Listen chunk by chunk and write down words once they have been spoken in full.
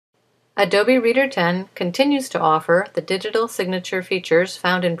Adobe Reader 10 continues to offer the digital signature features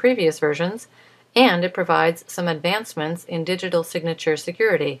found in previous versions, and it provides some advancements in digital signature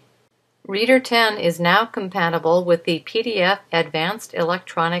security. Reader 10 is now compatible with the PDF Advanced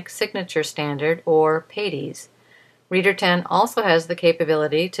Electronic Signature Standard, or PADES. Reader 10 also has the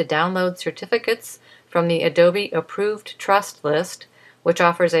capability to download certificates from the Adobe Approved Trust list, which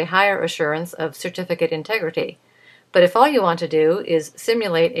offers a higher assurance of certificate integrity. But if all you want to do is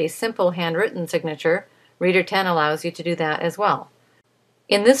simulate a simple handwritten signature, Reader 10 allows you to do that as well.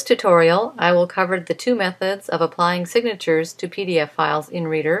 In this tutorial, I will cover the two methods of applying signatures to PDF files in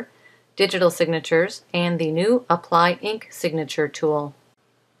Reader, digital signatures, and the new Apply Ink Signature tool.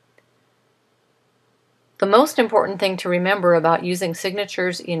 The most important thing to remember about using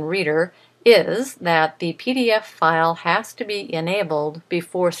signatures in Reader is that the PDF file has to be enabled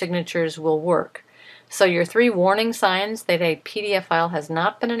before signatures will work. So your three warning signs that a PDF file has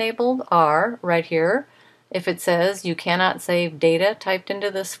not been enabled are right here. If it says you cannot save data typed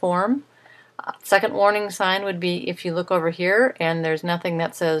into this form. Second warning sign would be if you look over here and there's nothing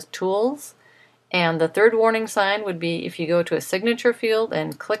that says Tools. And the third warning sign would be if you go to a signature field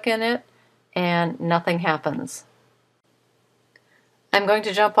and click in it and nothing happens. I'm going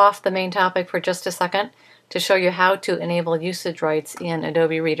to jump off the main topic for just a second to show you how to enable usage rights in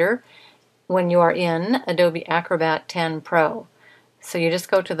Adobe Reader when you are in Adobe Acrobat 10 Pro. So you just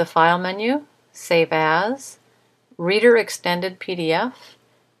go to the File menu, Save As, Reader Extended PDF,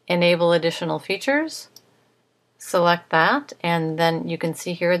 Enable Additional Features, select that, and then you can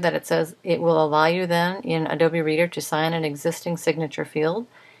see here that it says it will allow you then in Adobe Reader to sign an existing signature field,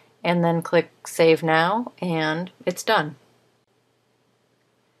 and then click Save Now, and it's done.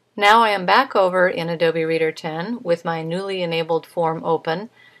 Now I am back over in Adobe Reader 10 with my newly enabled form open,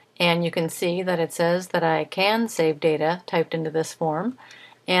 and you can see that it says that I can save data typed into this form,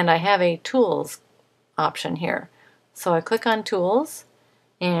 and I have a Tools option here. So I click on Tools,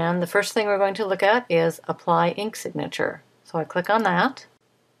 and the first thing we're going to look at is Apply Ink Signature. So I click on that,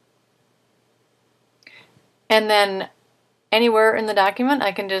 and then anywhere in the document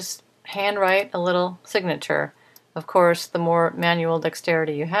I can just handwrite a little signature. Of course, the more manual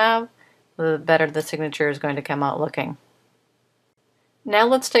dexterity you have, the better the signature is going to come out looking. Now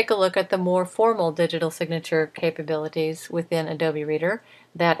let's take a look at the more formal digital signature capabilities within Adobe Reader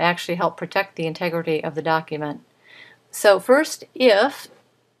that actually help protect the integrity of the document. So first, if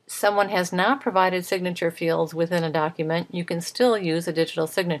someone has not provided signature fields within a document, you can still use a digital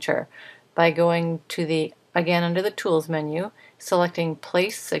signature by going to the, again under the Tools menu, selecting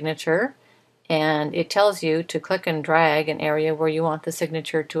Place Signature, and it tells you to click and drag an area where you want the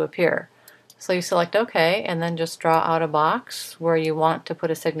signature to appear. So you select OK, and then just draw out a box where you want to put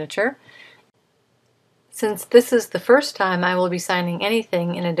a signature. Since this is the first time I will be signing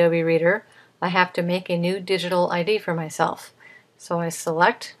anything in Adobe Reader, I have to make a new digital ID for myself. So I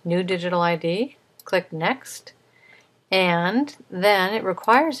select New Digital ID, click Next, and then it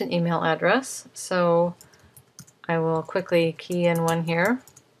requires an email address, so I will quickly key in one here,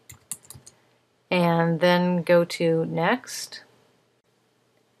 and then go to Next.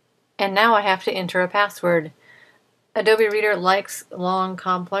 And now I have to enter a password. Adobe Reader likes long,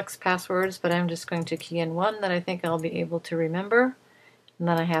 complex passwords, but I'm just going to key in one that I think I'll be able to remember. And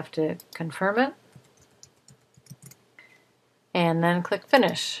then I have to confirm it. And then click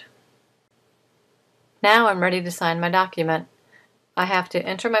Finish. Now I'm ready to sign my document. I have to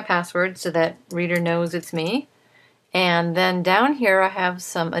enter my password so that Reader knows it's me. And then down here I have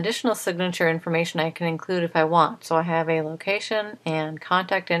some additional signature information I can include if I want. So I have a location and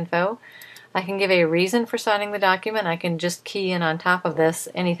contact info. I can give a reason for signing the document. I can just key in on top of this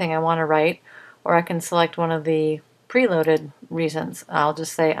anything I want to write, or I can select one of the preloaded reasons. I'll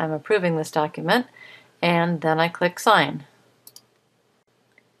just say I'm approving this document, and then I click Sign.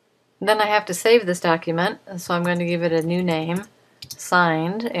 Then I have to save this document, so I'm going to give it a new name,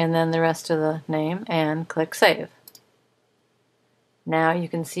 Signed, and then the rest of the name, and click Save. Now you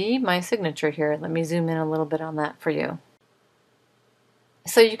can see my signature here. Let me zoom in a little bit on that for you.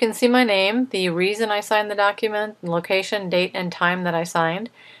 So you can see my name, the reason I signed the document, location, date, and time that I signed,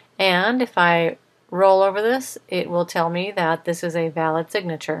 and if I roll over this, it will tell me that this is a valid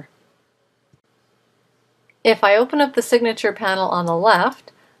signature. If I open up the signature panel on the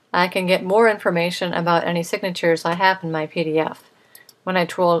left, I can get more information about any signatures I have in my PDF. When I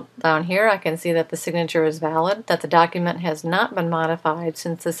scroll down here, I can see that the signature is valid, that the document has not been modified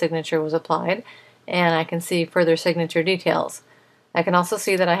since the signature was applied, and I can see further signature details. I can also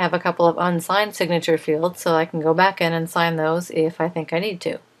see that I have a couple of unsigned signature fields, so I can go back in and sign those if I think I need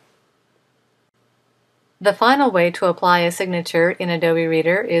to. The final way to apply a signature in Adobe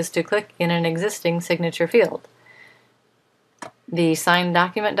Reader is to click in an existing signature field. The Sign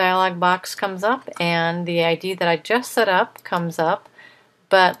Document dialog box comes up and the ID that I just set up comes up,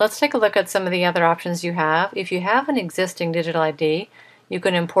 but let's take a look at some of the other options you have. If you have an existing digital ID, you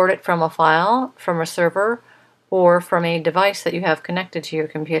can import it from a file, from a server, or from a device that you have connected to your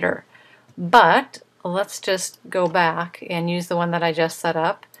computer. But let's just go back and use the one that I just set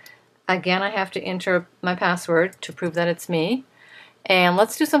up. Again, I have to enter my password to prove that it's me. And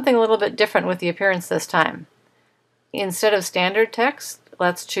let's do something a little bit different with the appearance this time. Instead of standard text,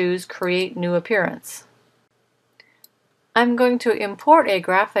 let's choose Create New Appearance. I'm going to import a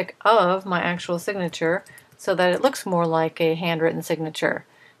graphic of my actual signature so that it looks more like a handwritten signature.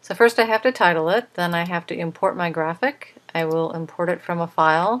 So first I have to title it, then I have to import my graphic. I will import it from a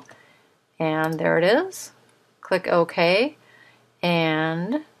file, and there it is. Click OK,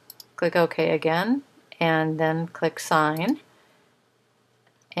 and click OK again, and then click Sign.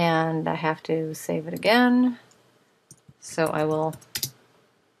 And I have to save it again, so I will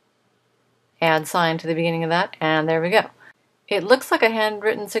add Sign to the beginning of that, and there we go. It looks like a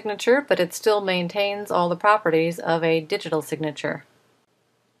handwritten signature, but it still maintains all the properties of a digital signature.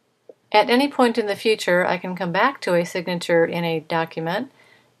 At any point in the future, I can come back to a signature in a document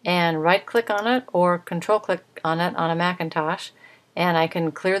and right-click on it or control-click on it on a Macintosh, and I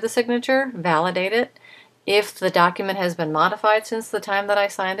can clear the signature, validate it. If the document has been modified since the time that I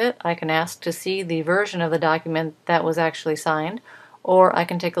signed it, I can ask to see the version of the document that was actually signed, or I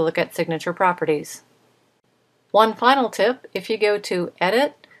can take a look at signature properties. One final tip, if you go to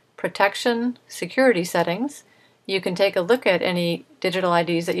Edit, Protection, Security Settings, you can take a look at any digital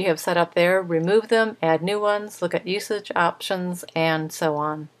IDs that you have set up there, remove them, add new ones, look at usage options, and so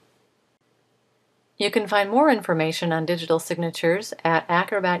on. You can find more information on digital signatures at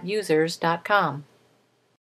acrobatusers.com.